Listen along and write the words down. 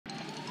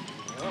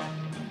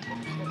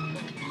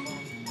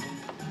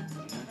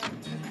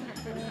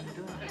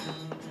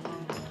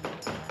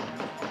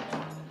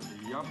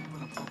Yup.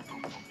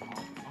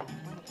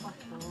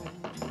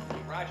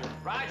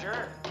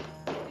 Roger!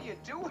 What are you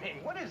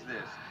doing? What is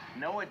this?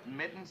 No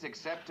admittance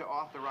except to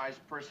authorized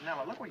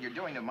personnel. Look what you're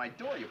doing to my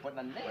door. You're putting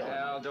a nail in it.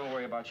 Well, don't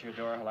worry about your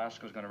door.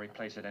 Alaska's going to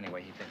replace it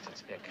anyway. He thinks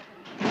it's ick.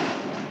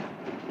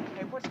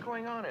 Hey, what's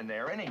going on in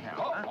there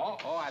anyhow?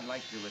 I'd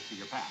like to see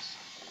your pass.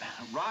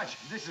 Roger,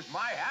 this is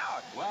my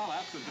house. Well,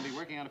 Alaska's going to be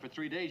working on it for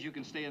 3 days. You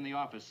can stay in the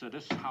office.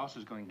 This house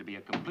is going to be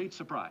a complete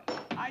surprise.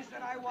 I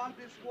said I want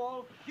this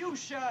wall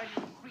fuchsia,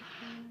 you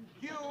cretin.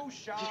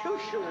 Fuchsia.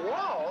 Fuchsia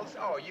walls?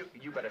 Oh,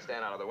 you better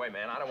stand out of the way,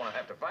 man. I don't want to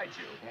have to fight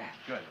you. Yeah,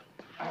 good.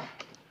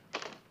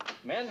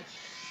 Men, I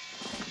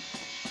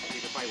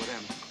need to fight with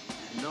him.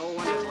 No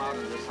one is allowed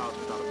into this house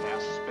without a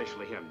pass,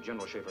 especially him.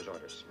 General Schaefer's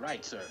orders.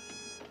 Right, sir.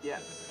 Yeah.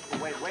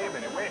 Wait a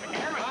minute.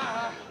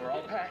 Herman! We're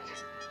all packed.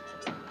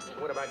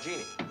 What about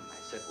Genie? I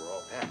said we're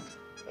all packed.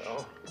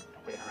 Oh?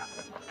 Yeah.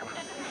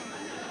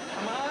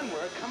 Come on.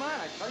 Come on.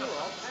 I tell you, we're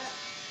all packed.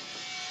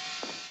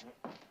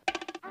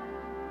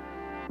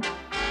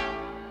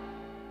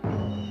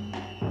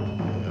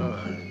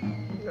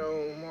 No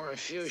more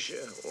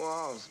fuchsia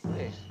walls,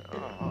 please.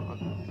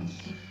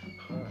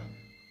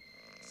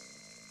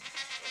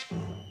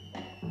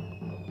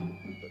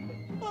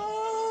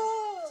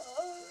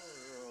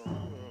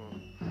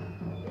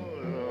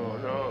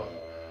 No.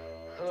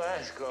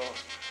 Let's go.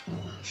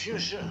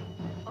 Fuchsia.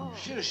 Oh.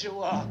 Fuchsia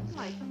wall.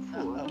 My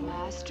poor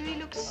master, he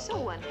looks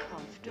so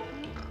uncomfortable.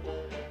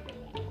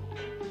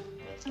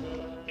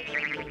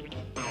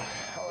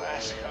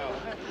 Let's go.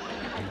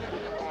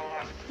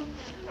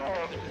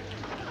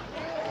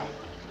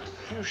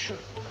 Fuchsia.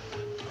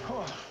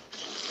 Oh.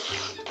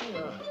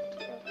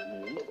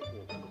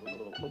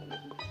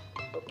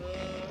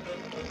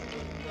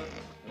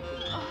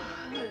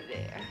 Oh,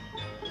 there.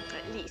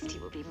 At least he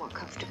will be more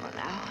comfortable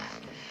now.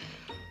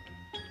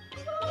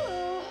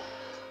 Oh.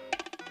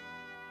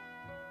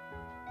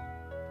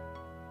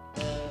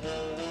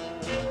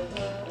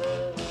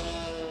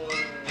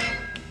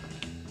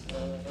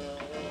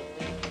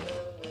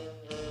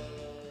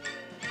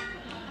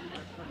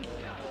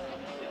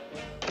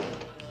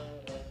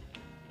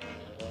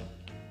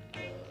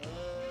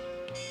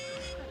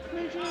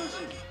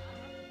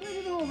 Where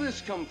did all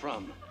this come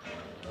from?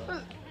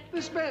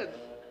 This bed,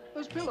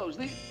 those pillows,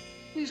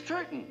 these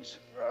curtains.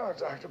 Oh,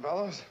 Dr.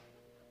 Bellows.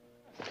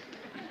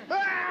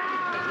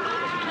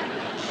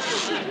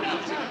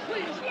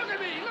 Please, look at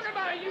me. Look at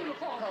my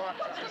uniform.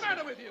 What's the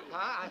matter with you?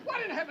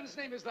 What in heaven's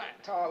name is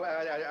that? Oh,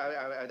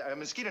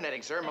 mosquito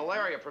netting, sir.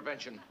 Malaria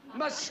prevention.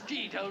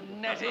 Mosquito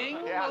netting?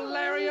 Yeah.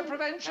 Malaria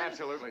prevention?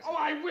 Absolutely. Oh,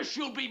 I wish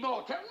you'd be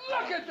more careful.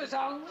 Look at this.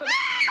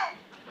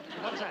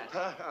 What's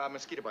that?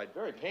 Mosquito bite.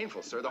 Very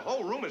painful, sir. The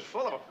whole room is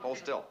full of them. Hold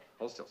still,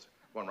 sir.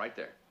 One right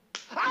there.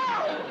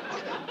 Ow!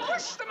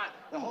 Push them out.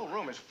 The whole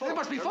room is full. They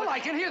must be full. I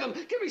can hear them.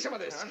 Give me some of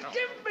this. No.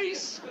 Give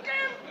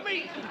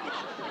me.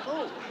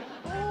 Oh.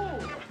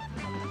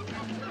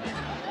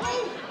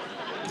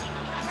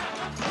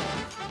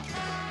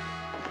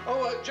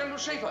 General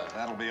Schaefer.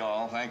 That'll be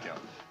all, thank you.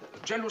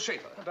 General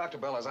Schaefer. Dr.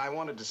 Bellows, I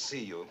wanted to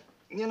see you.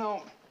 You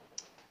know,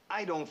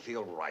 I don't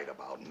feel right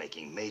about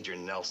making Major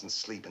Nelson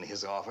sleep in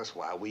his office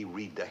while we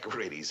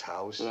redecorate his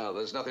house. No,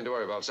 there's nothing to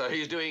worry about, sir.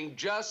 He's doing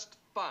just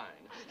fine.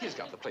 He's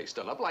got the place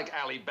done up like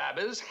Ali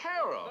Baba's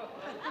harem.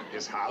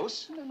 His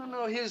house?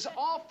 No, his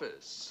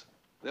office.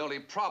 The only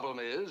problem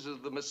is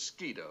the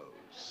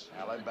mosquitoes.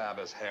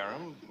 Alibaba's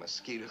harem,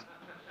 mosquitoes.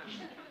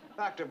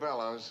 Dr.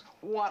 Bellows,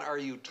 what are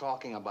you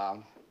talking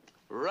about?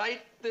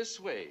 Right this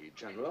way,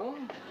 General.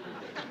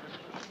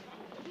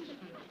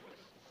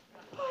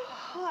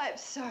 Oh, I'm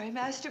sorry,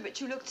 Master, but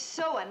you looked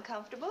so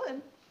uncomfortable,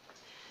 and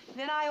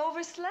then I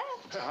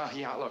overslept.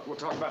 Yeah, look, we'll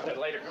talk about that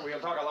later. We'll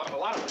talk a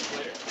lot of this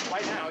later.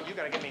 Right now, you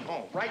gotta get me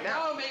home. Right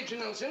now. Now, Major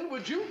Nelson,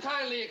 would you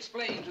kindly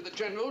explain to the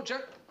General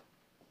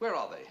where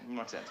are they?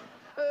 What's that?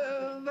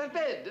 That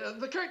bed,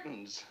 the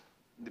curtains.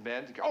 The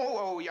bed?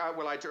 Oh, yeah,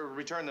 well, I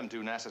return them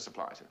to NASA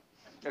Supply, sir.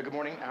 Good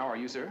morning. How are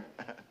you, sir?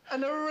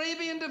 An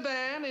Arabian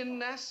divan in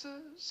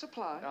NASA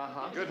Supply.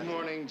 Good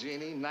morning,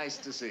 Genie. Nice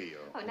to see you.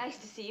 Oh, nice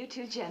to see you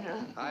too,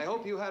 General. I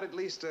hope you had at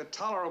least a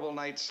tolerable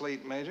night's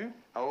sleep, Major.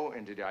 Oh,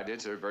 indeed, I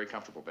did, sir. Very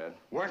comfortable bed.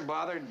 Weren't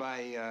bothered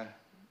by,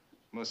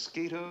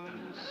 mosquitoes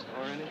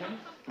or anything?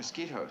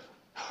 Mosquitoes?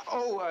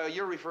 Oh,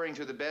 you're referring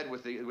to the bed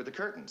with the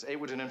curtains. It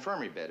was an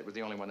infirmary bed. It was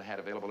the only one they had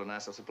available in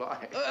NASA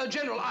Supply.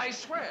 General, I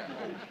swear.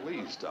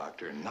 Please,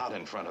 Doctor, not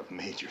in front of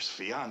Major's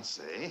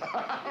fiancée.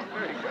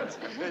 Very good,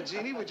 sir.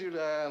 Jeannie, would you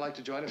like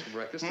to join us for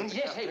breakfast?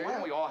 Yes, hey, why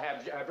don't we all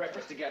have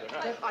breakfast together?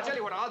 Huh? I'll tell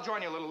you what, I'll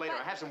join you a little later.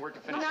 I have some work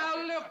to finish.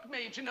 Now, look,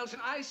 Major Nelson,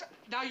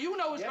 now you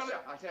know as yes,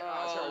 well... Sir.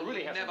 I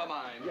really have never some...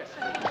 mind. Yes.